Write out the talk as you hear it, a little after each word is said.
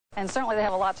And certainly they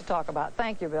have a lot to talk about.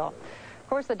 Thank you, Bill. Of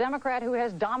course, the Democrat who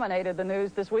has dominated the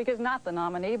news this week is not the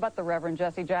nominee, but the Reverend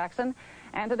Jesse Jackson.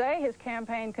 And today, his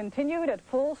campaign continued at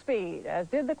full speed, as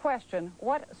did the question,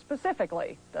 what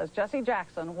specifically does Jesse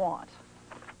Jackson want?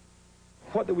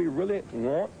 What do we really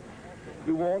want?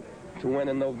 We want to win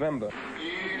in November.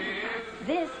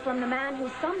 This from the man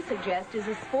who some suggest is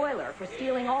a spoiler for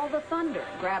stealing all the thunder,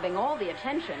 grabbing all the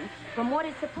attention from what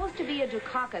is supposed to be a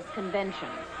Dukakis convention,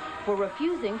 for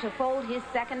refusing to fold his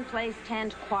second-place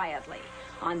tent quietly.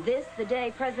 On this, the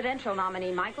day presidential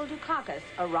nominee Michael Dukakis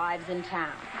arrives in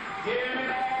town.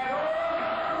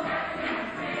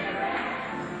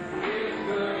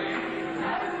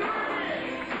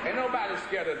 Ain't nobody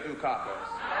scared of Dukakis.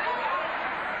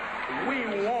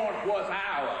 We want what's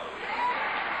ours.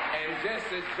 And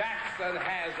Jesse Jackson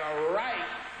has a right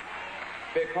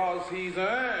because he's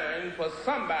earned for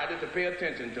somebody to pay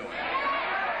attention to him.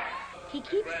 He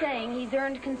keeps saying he's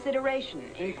earned consideration,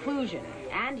 inclusion,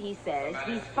 and he says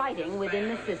he's fighting within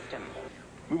the system.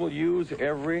 We will use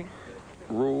every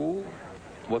rule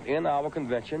within our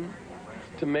convention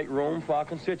to make room for our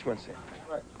constituency.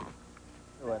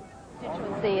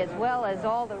 Constituency, as well as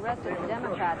all the rest of the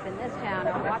Democrats in this town,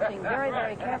 are watching very,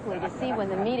 very carefully to see when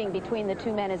the meeting between the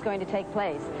two men is going to take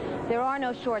place. There are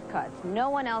no shortcuts. No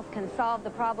one else can solve the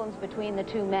problems between the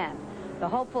two men. The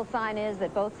hopeful sign is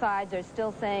that both sides are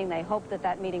still saying they hope that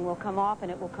that meeting will come off, and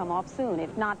it will come off soon.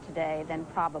 If not today, then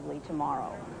probably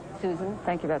tomorrow. Susan?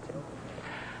 Thank you, Betsy.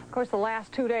 Of course, the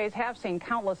last 2 days have seen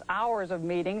countless hours of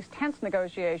meetings, tense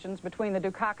negotiations between the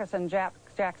Dukakis and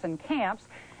Jackson camps,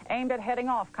 aimed at heading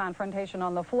off confrontation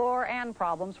on the floor and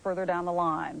problems further down the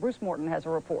line. Bruce Morton has a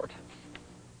report.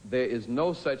 There is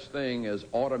no such thing as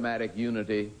automatic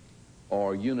unity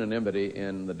or unanimity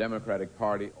in the Democratic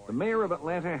Party. The mayor of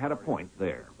Atlanta had a point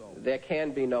there. There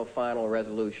can be no final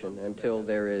resolution until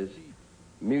there is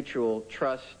mutual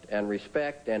trust and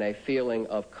respect and a feeling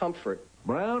of comfort.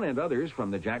 Brown and others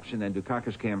from the Jackson and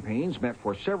Dukakis campaigns met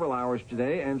for several hours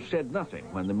today and said nothing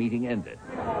when the meeting ended.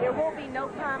 There will be no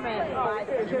comment by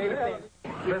the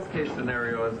Best case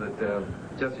scenario is that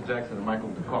Jesse Jackson and Michael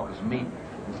Dukakis meet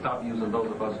and stop using those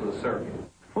of us who are surrogates.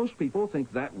 Most people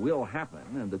think that will happen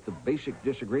and that the basic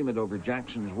disagreement over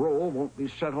Jackson's role won't be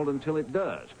settled until it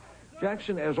does.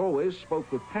 Jackson, as always, spoke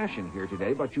with passion here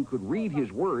today, but you could read his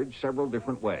words several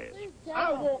different ways.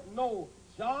 I want no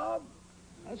job.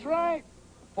 That's right.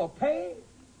 For pay.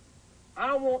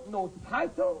 I want no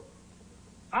title.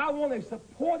 I want a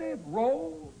supportive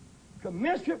role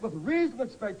commensurate with reasonable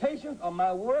expectations of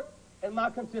my work and my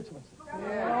constituency.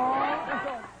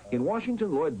 Yeah. In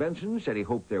Washington, Lloyd Benson said he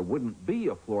hoped there wouldn't be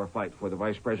a floor fight for the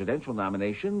vice presidential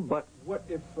nomination, but... What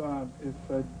if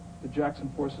the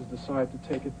Jackson forces decide to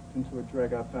take it into a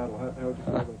drag-out battle? How would you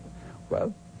feel about that?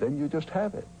 Well, then you just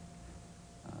have it.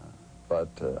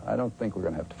 But I don't think we're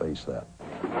going to have to face that.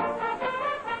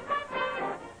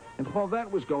 And while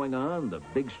that was going on, the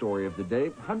big story of the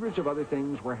day, hundreds of other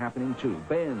things were happening too.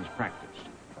 Bands practiced.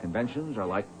 Conventions are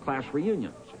like class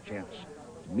reunions, a chance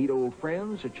to meet old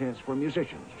friends, a chance for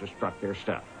musicians to strut their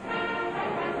stuff.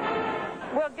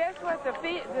 Well, guess what? The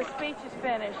speech is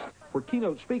finished. For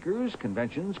keynote speakers,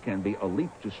 conventions can be a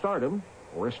leap to stardom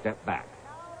or a step back.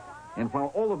 And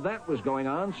while all of that was going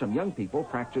on, some young people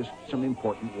practiced some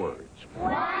important words.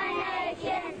 One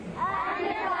nation,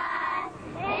 under God,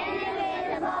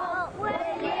 indivisible, with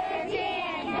liberty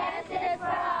and justice for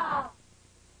all.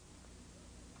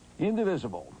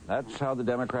 Indivisible. That's how the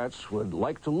Democrats would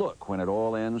like to look when it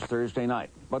all ends Thursday night.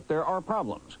 But there are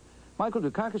problems. Michael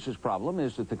Dukakis' problem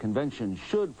is that the convention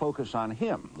should focus on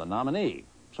him, the nominee.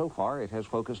 So far, it has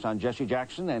focused on Jesse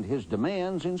Jackson and his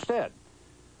demands instead.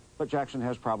 But Jackson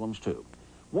has problems, too.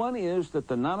 One is that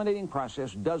the nominating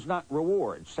process does not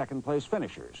reward second-place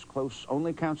finishers. Close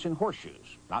only counts in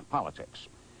horseshoes, not politics.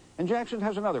 And Jackson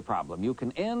has another problem. You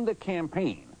can end a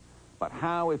campaign, but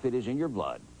how, if it is in your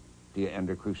blood, do you end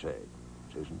a crusade?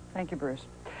 Susan? Thank you, Bruce.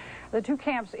 The two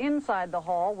camps inside the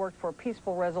hall worked for a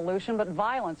peaceful resolution, but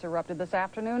violence erupted this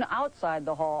afternoon outside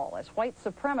the hall as white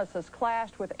supremacists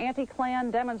clashed with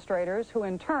anti-Klan demonstrators who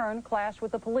in turn clashed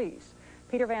with the police.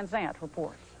 Peter Van Zandt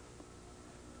reports.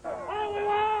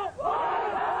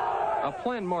 A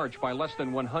planned march by less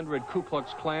than 100 Ku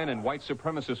Klux Klan and white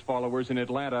supremacist followers in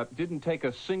Atlanta didn't take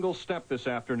a single step this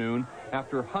afternoon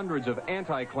after hundreds of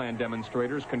anti-Klan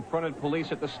demonstrators confronted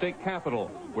police at the state capitol,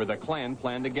 where the Klan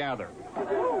planned to gather.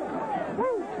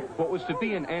 What was to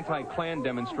be an anti-Klan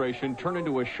demonstration turned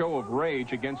into a show of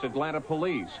rage against Atlanta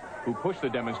police, who pushed the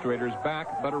demonstrators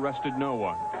back but arrested no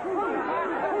one.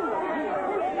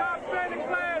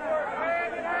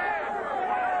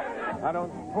 I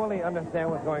don't fully understand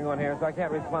what's going on here, so I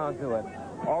can't respond to it.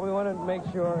 All we want to make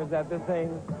sure is that this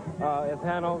thing is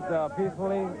handled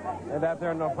peacefully and that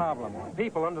there are no problems.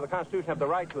 People under the Constitution have the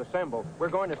right to assemble. We're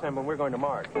going to assemble and we're going to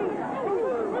march.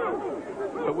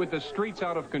 But with the streets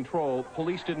out of control,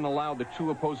 police didn't allow the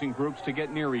two opposing groups to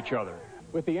get near each other.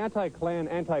 With the anti-Klan,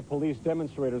 anti-police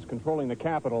demonstrators controlling the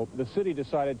Capitol, the city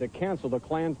decided to cancel the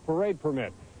Klan's parade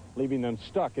permit, leaving them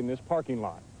stuck in this parking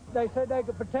lot. They said they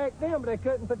could protect them, but they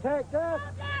couldn't protect us.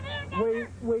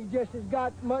 We just as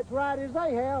got much right as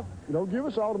they have. You don't give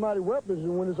us automatic weapons,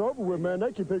 and when it's over with, man,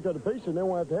 they can pick up the piece, and they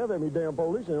won't have to have that many damn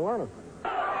police in Atlanta.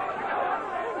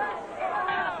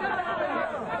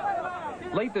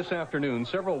 Late this afternoon,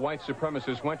 several white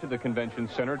supremacists went to the convention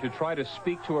center to try to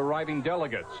speak to arriving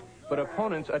delegates, but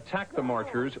opponents attacked the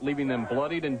marchers, leaving them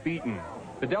bloodied and beaten.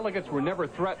 The delegates were never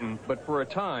threatened, but for a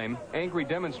time, angry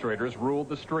demonstrators ruled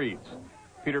the streets.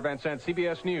 Peter Van Sant,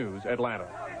 CBS News, Atlanta.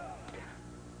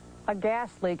 A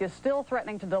gas leak is still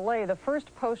threatening to delay the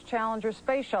first post-Challenger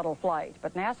space shuttle flight,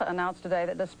 but NASA announced today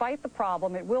that despite the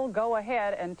problem, it will go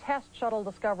ahead and test Shuttle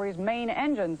Discovery's main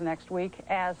engines next week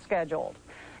as scheduled.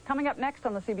 Coming up next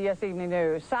on the CBS Evening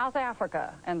News, South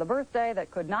Africa and the birthday that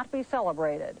could not be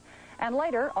celebrated. And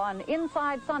later on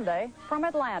Inside Sunday from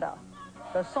Atlanta,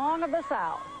 the Song of the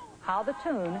South, how the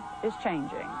tune is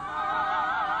changing.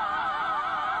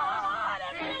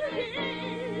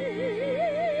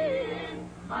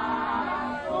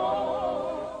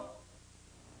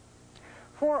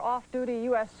 Four off-duty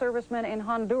U.S. servicemen in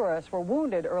Honduras were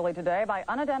wounded early today by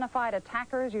unidentified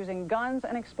attackers using guns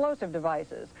and explosive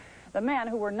devices. The men,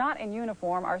 who were not in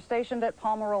uniform, are stationed at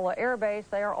Palmarola Air Base.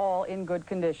 They are all in good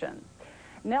condition.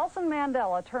 Nelson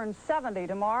Mandela turns 70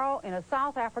 tomorrow in a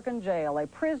South African jail, a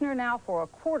prisoner now for a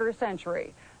quarter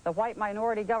century. The white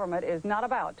minority government is not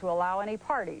about to allow any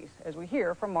parties, as we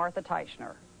hear from Martha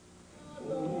Teichner.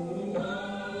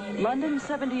 London's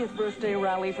 70th birthday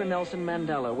rally for Nelson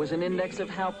Mandela was an index of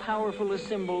how powerful a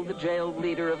symbol the jailed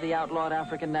leader of the outlawed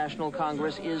African National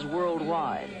Congress is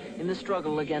worldwide in the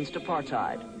struggle against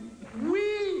apartheid.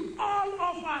 We, all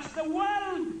of us, the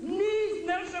world needs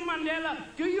Nelson Mandela.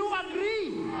 Do you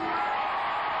agree?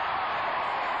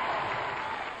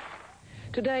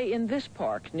 Today, in this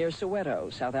park near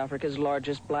Soweto, South Africa's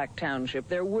largest black township,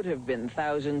 there would have been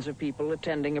thousands of people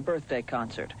attending a birthday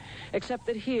concert. Except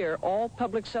that here, all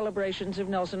public celebrations of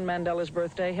Nelson Mandela's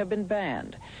birthday have been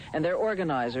banned, and their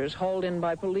organizers hauled in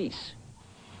by police.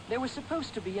 There was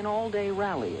supposed to be an all-day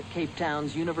rally at Cape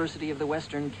Town's University of the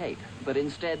Western Cape, but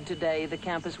instead today the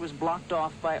campus was blocked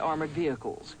off by armored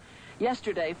vehicles.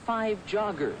 Yesterday, 5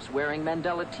 joggers wearing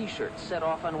Mandela t-shirts set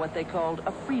off on what they called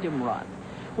a freedom run.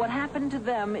 What happened to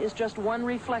them is just one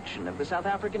reflection of the South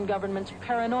African government's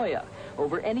paranoia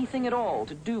over anything at all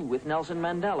to do with Nelson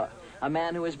Mandela, a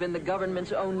man who has been the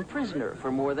government's own prisoner for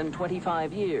more than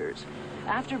 25 years.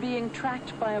 After being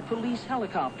tracked by a police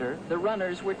helicopter, the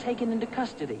runners were taken into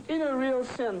custody. In a real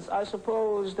sense, I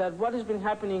suppose that what has been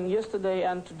happening yesterday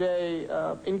and today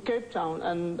in Cape Town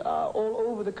and all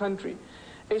over the country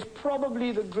is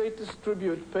probably the greatest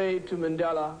tribute paid to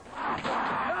Mandela.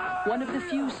 One of the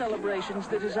few celebrations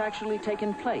that has actually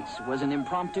taken place was an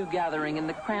impromptu gathering in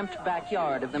the cramped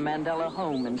backyard of the Mandela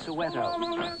home in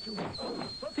Soweto.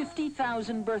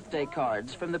 50,000 birthday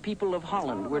cards from the people of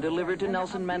Holland were delivered to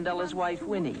Nelson Mandela's wife,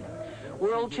 Winnie.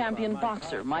 World champion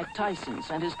boxer Mike Tyson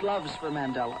sent his gloves for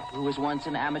Mandela, who was once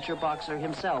an amateur boxer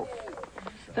himself.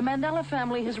 The Mandela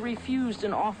family has refused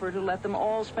an offer to let them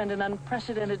all spend an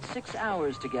unprecedented 6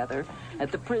 hours together at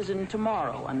the prison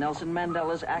tomorrow on Nelson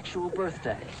Mandela's actual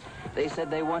birthday. They said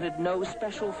they wanted no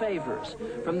special favors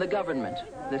from the government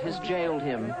that has jailed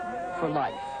him for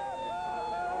life.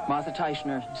 Martha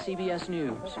Teichner, CBS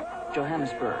News,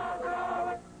 Johannesburg.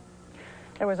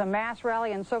 There was a mass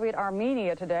rally in Soviet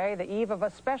Armenia today, the eve of a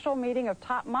special meeting of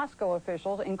top Moscow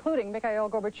officials, including Mikhail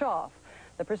Gorbachev.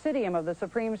 The Presidium of the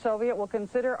Supreme Soviet will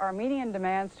consider Armenian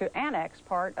demands to annex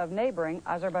part of neighboring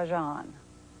Azerbaijan.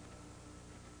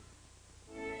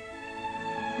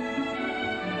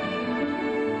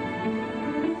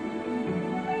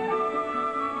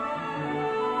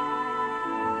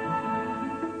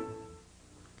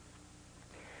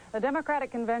 The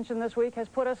Democratic Convention this week has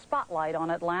put a spotlight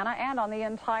on Atlanta and on the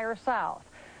entire South.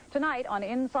 Tonight on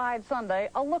Inside Sunday,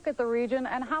 a look at the region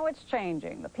and how it's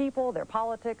changing, the people, their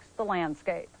politics, the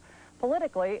landscape.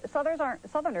 Politically,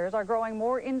 Southerners are growing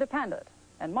more independent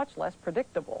and much less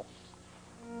predictable.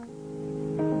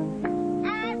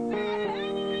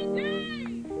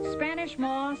 Spanish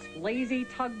moss, lazy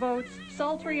tugboats,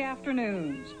 sultry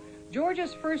afternoons.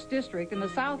 Georgia's 1st District in the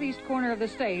southeast corner of the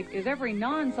state is every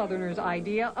non-Southerner's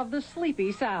idea of the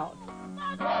sleepy South.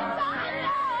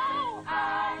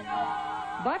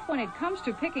 But when it comes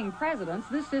to picking presidents,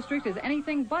 this district is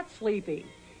anything but sleepy.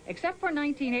 Except for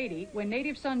 1980, when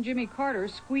native son Jimmy Carter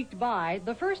squeaked by,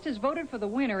 the first has voted for the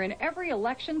winner in every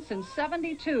election since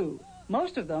 '72.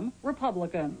 Most of them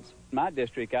Republicans. My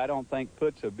district, I don't think,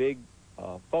 puts a big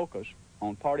focus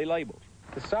on party labels.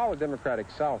 The solid Democratic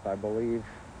South, I believe,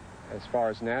 as far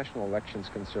as national elections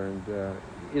concerned,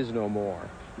 is no more.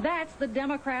 That's the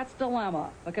Democrats' dilemma,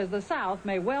 because the South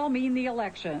may well mean the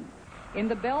election. In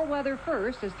the bellwether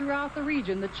first, as throughout the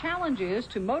region, the challenge is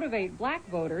to motivate black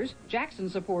voters, Jackson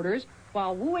supporters,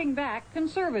 while wooing back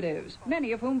conservatives,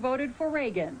 many of whom voted for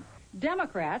Reagan.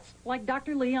 Democrats like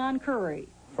Dr. Leon Curry.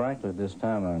 Frankly, this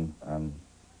time I'm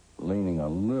leaning a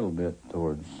little bit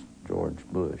towards George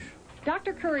Bush.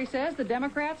 Dr. Curry says the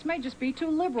Democrats may just be too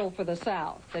liberal for the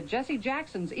South, that Jesse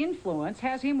Jackson's influence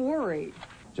has him worried.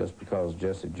 Just because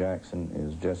Jesse Jackson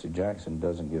is Jesse Jackson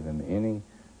doesn't give him any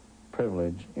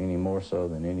privilege, any more so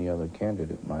than any other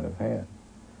candidate might have had.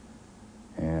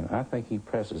 And I think he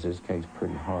presses his case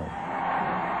pretty hard.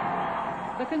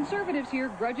 The conservatives here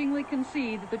grudgingly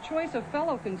concede that the choice of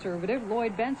fellow conservative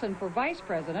Lloyd Bentsen for vice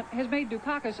president has made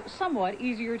Dukakis somewhat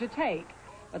easier to take.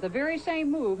 But the very same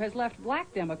move has left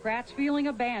black Democrats feeling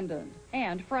abandoned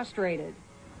and frustrated.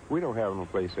 We don't have no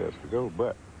place else to go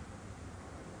but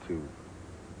to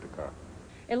Dukakis.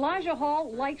 Elijah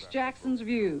Hall likes Jackson's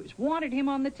views, wanted him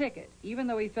on the ticket, even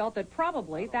though he felt that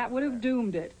probably that would have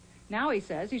doomed it. Now he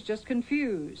says he's just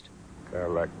confused. Kind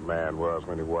of like the man was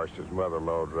when he watched his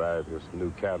mother-in-law drive his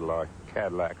new Cadillac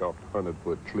off the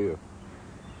 100-foot cliff.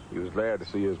 He was glad to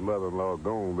see his mother-in-law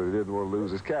gone, but he didn't want to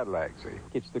lose his Cadillac, see.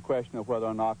 It's the question of whether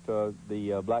or not the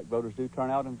black voters do turn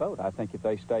out and vote. I think if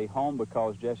they stay home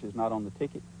because Jesse's not on the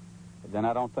ticket, then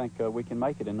I don't think we can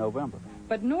make it in November.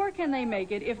 But nor can they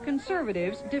make it if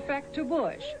conservatives defect to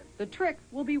Bush. The trick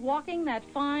will be walking that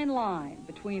fine line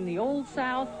between the old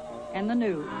South and the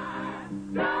new.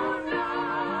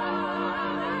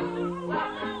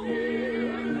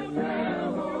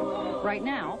 Right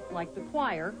now, like the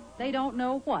choir, they don't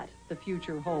know what the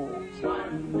future holds.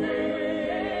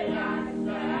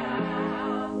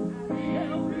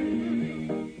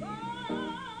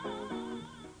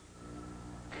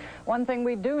 One thing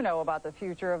we do know about the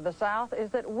future of the South is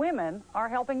that women are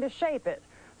helping to shape it.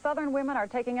 Southern women are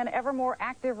taking an ever more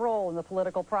active role in the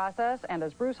political process, and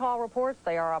as Bruce Hall reports,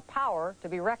 they are a power to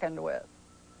be reckoned with.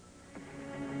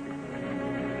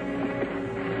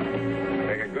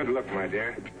 Take a good look, my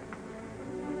dear.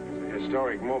 It's a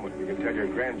historic moment. You can tell your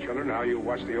grandchildren how you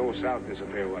watched the old South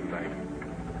disappear one night.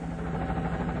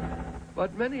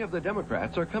 But many of the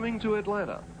Democrats are coming to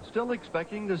Atlanta, still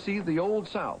expecting to see the old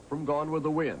South from Gone with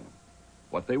the Wind.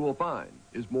 What they will find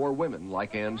is more women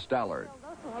like Ann Stallard.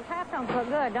 Those hats don't look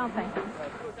good, don't they?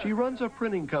 She runs a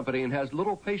printing company and has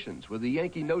little patience with the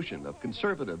Yankee notion of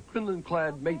conservative,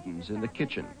 crinoline-clad maidens in the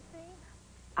kitchen.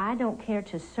 I don't care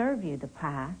to serve you the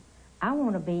pie. I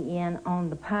want to be in on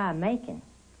the pie making.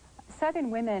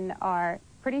 Southern women are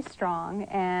pretty strong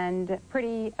and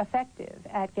pretty effective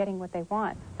at getting what they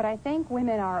want. But I think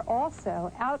women are also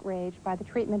outraged by the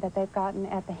treatment that they've gotten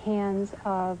at the hands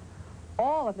of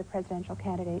all of the presidential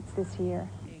candidates this year.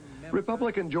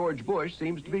 Republican George Bush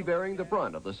seems to be bearing the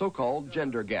brunt of the so-called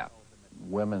gender gap.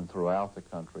 Women throughout the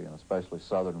country, and especially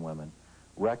Southern women,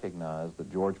 recognize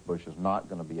that George Bush is not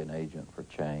going to be an agent for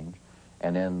change,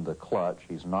 and in the clutch,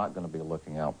 he's not going to be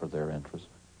looking out for their interests.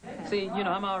 See, you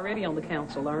know, I'm already on the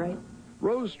council, all right?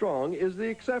 Rose Strong is the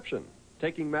exception.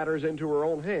 Taking matters into her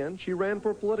own hands, she ran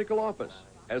for political office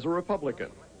as a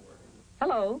Republican.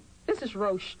 Hello, this is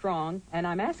Rose Strong, and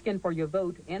I'm asking for your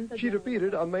vote in the... She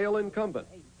defeated a male incumbent,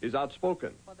 is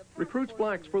outspoken, recruits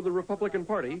blacks for the Republican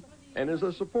Party, and is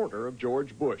a supporter of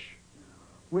George Bush.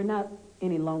 We're not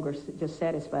any longer just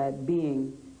satisfied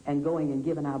being and going and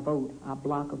giving our vote, our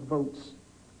block of votes,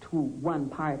 to one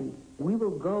party. We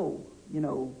will go, you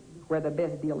know, where the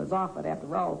best deal is offered.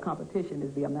 After all, competition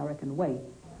is the American way.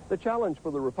 The challenge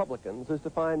for the Republicans is to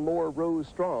find more Rose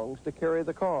Strongs to carry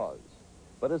the cause.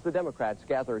 But as the Democrats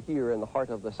gather here in the heart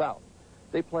of the South,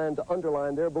 they plan to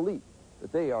underline their belief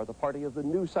that they are the party of the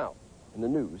new South and the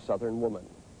new Southern woman.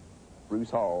 Bruce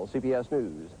Hall, CBS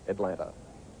News, Atlanta.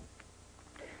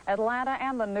 Atlanta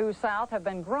and the New South have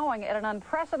been growing at an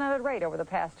unprecedented rate over the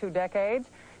past 2 decades.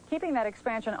 Keeping that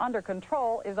expansion under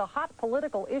control is a hot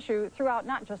political issue throughout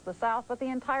not just the South, but the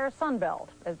entire Sun Belt,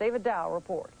 as David Dow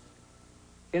reports.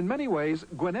 In many ways,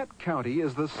 Gwinnett County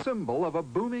is the symbol of a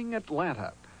booming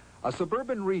Atlanta, a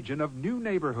suburban region of new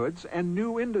neighborhoods and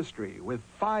new industry with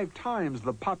 5 times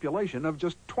the population of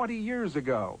just 20 years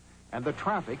ago, and the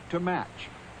traffic to match.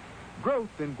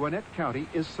 Growth in Gwinnett County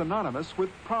is synonymous with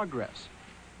progress.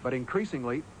 But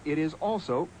increasingly, it is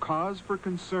also cause for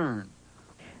concern.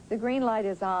 The green light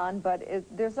is on, but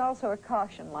there's also a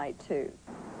caution light, too.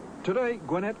 Today,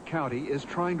 Gwinnett County is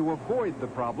trying to avoid the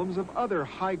problems of other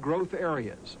high-growth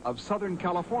areas, of Southern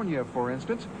California, for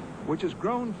instance, which has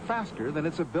grown faster than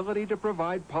its ability to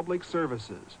provide public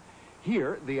services.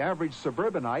 Here, the average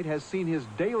suburbanite has seen his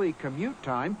daily commute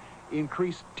time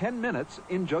increase 10 minutes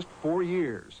in just 4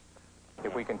 years.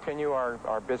 If we continue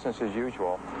our business as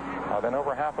usual, then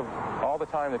over half of all the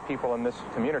time that people in this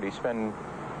community spend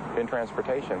in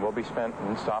transportation will be spent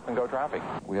in stop-and-go traffic.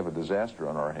 We have a disaster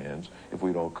on our hands if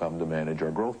we don't come to manage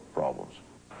our growth problems.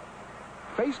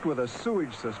 Faced with a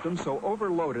sewage system so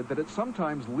overloaded that it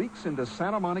sometimes leaks into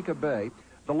Santa Monica Bay,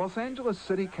 the Los Angeles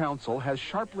City Council has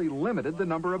sharply limited the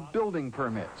number of building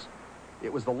permits.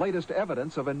 It was the latest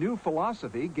evidence of a new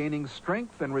philosophy gaining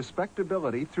strength and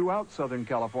respectability throughout Southern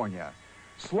California.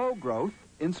 Slow growth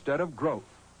instead of growth.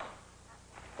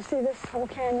 You see this whole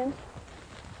canyon?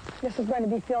 This is going to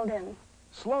be filled in.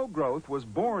 Slow growth was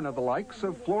born of the likes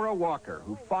of Flora Walker,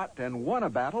 who fought and won a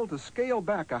battle to scale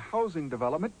back a housing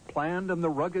development planned in the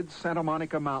rugged Santa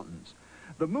Monica Mountains.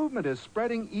 The movement is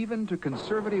spreading even to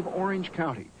conservative Orange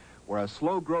County, where a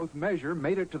slow growth measure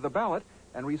made it to the ballot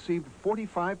and received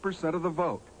 45% of the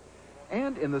vote.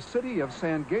 And in the city of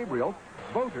San Gabriel,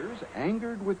 voters,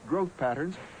 angered with growth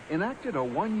patterns, enacted a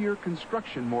one-year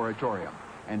construction moratorium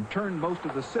and turned most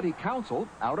of the city council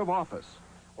out of office.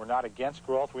 We're not against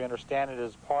growth. We understand it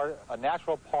as a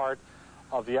natural part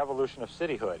of the evolution of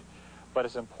cityhood. But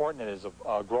it's important it is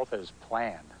a growth that is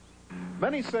planned.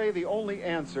 Many say the only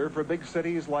answer for big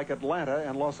cities like Atlanta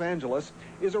and Los Angeles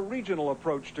is a regional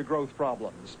approach to growth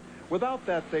problems. Without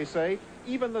that, they say,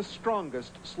 even the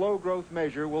strongest slow growth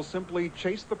measure will simply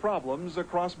chase the problems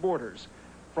across borders,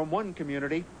 from one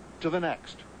community to the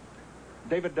next.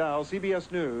 David Dow,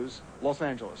 CBS News, Los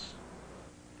Angeles.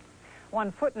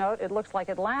 One footnote, it looks like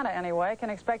Atlanta, anyway, can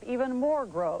expect even more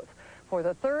growth. For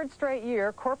the third straight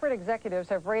year, corporate executives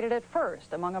have rated it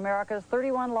first among America's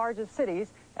 31 largest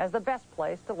cities as the best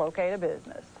place to locate a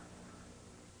business.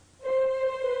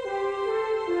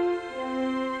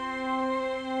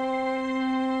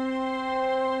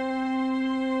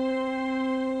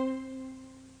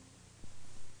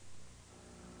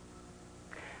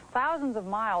 Thousands of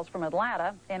miles from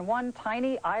Atlanta, in one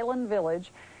tiny island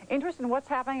village, interest in what's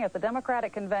happening at the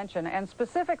Democratic Convention, and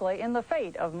specifically in the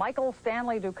fate of Michael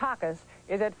Stanley Dukakis,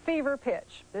 is at fever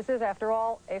pitch. This is, after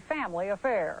all, a family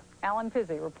affair. Alan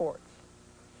Pizzi reports.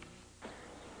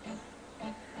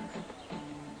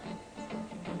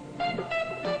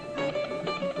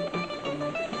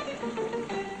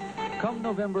 Come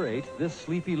November 8th, this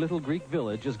sleepy little Greek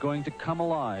village is going to come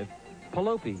alive.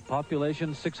 Palopi,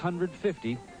 population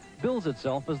 650, bills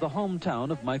itself as the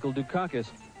hometown of Michael Dukakis,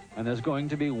 and there's going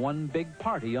to be one big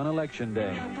party on Election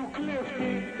Day.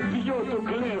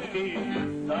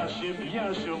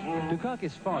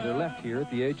 Dukakis' father left here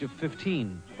at the age of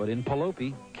 15, but in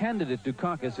Palopi, candidate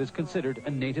Dukakis is considered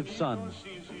a native son.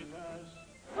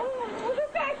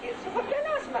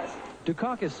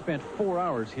 Dukakis spent 4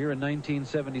 hours here in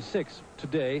 1976.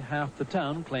 Today, half the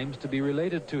town claims to be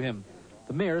related to him.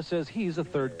 The mayor says he's a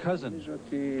third cousin.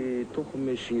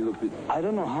 I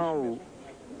don't know how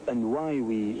and why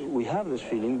we have this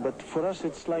feeling, but for us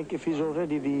it's like if he's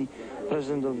already the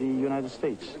president of the United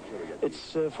States.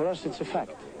 For us it's a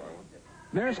fact.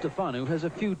 Mayor Stefanu has a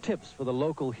few tips for the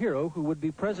local hero who would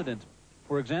be president.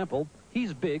 For example,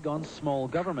 he's big on small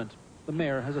government. The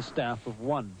mayor has a staff of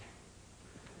 1.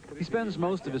 He spends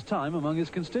most of his time among his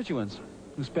constituents,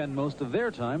 who spend most of their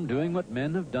time doing what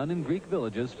men have done in Greek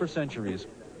villages for centuries.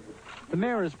 The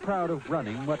mayor is proud of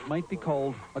running what might be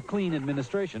called a clean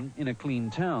administration in a clean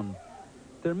town.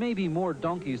 There may be more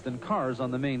donkeys than cars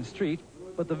on the main street,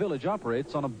 but the village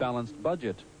operates on a balanced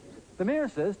budget. The mayor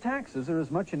says taxes are as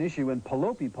much an issue in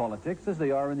Palopi politics as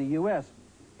they are in the U.S.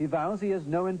 He vows he has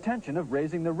no intention of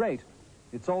raising the rate.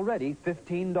 It's already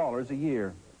 $15 a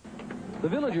year. The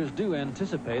villagers do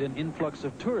anticipate an influx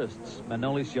of tourists.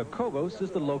 Manolis Yakobos is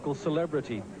the local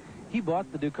celebrity. He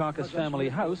bought the Dukakis family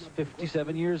house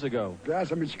 57 years ago.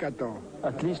 At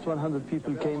least 100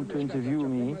 people came to interview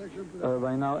me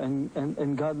by now,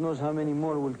 and God knows how many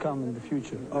more will come in the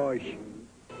future.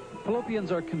 Palopians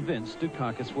are convinced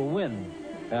Dukakis will win.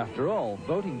 After all,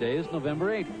 voting day is November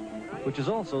 8th, which is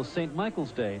also St.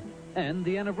 Michael's Day, and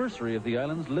the anniversary of the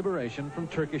island's liberation from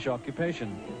Turkish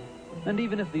occupation. And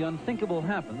even if the unthinkable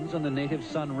happens and the native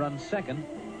son runs second,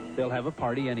 they'll have a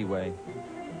party anyway.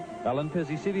 Alan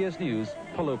Pizzi, CBS News,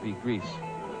 Palopi, Greece.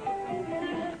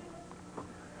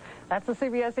 That's the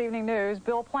CBS Evening News.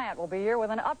 Bill Plant will be here with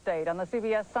an update on the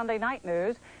CBS Sunday Night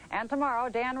News. And tomorrow,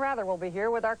 Dan Rather will be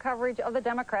here with our coverage of the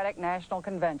Democratic National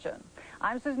Convention.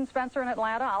 I'm Susan Spencer in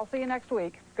Atlanta. I'll see you next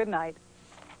week. Good night.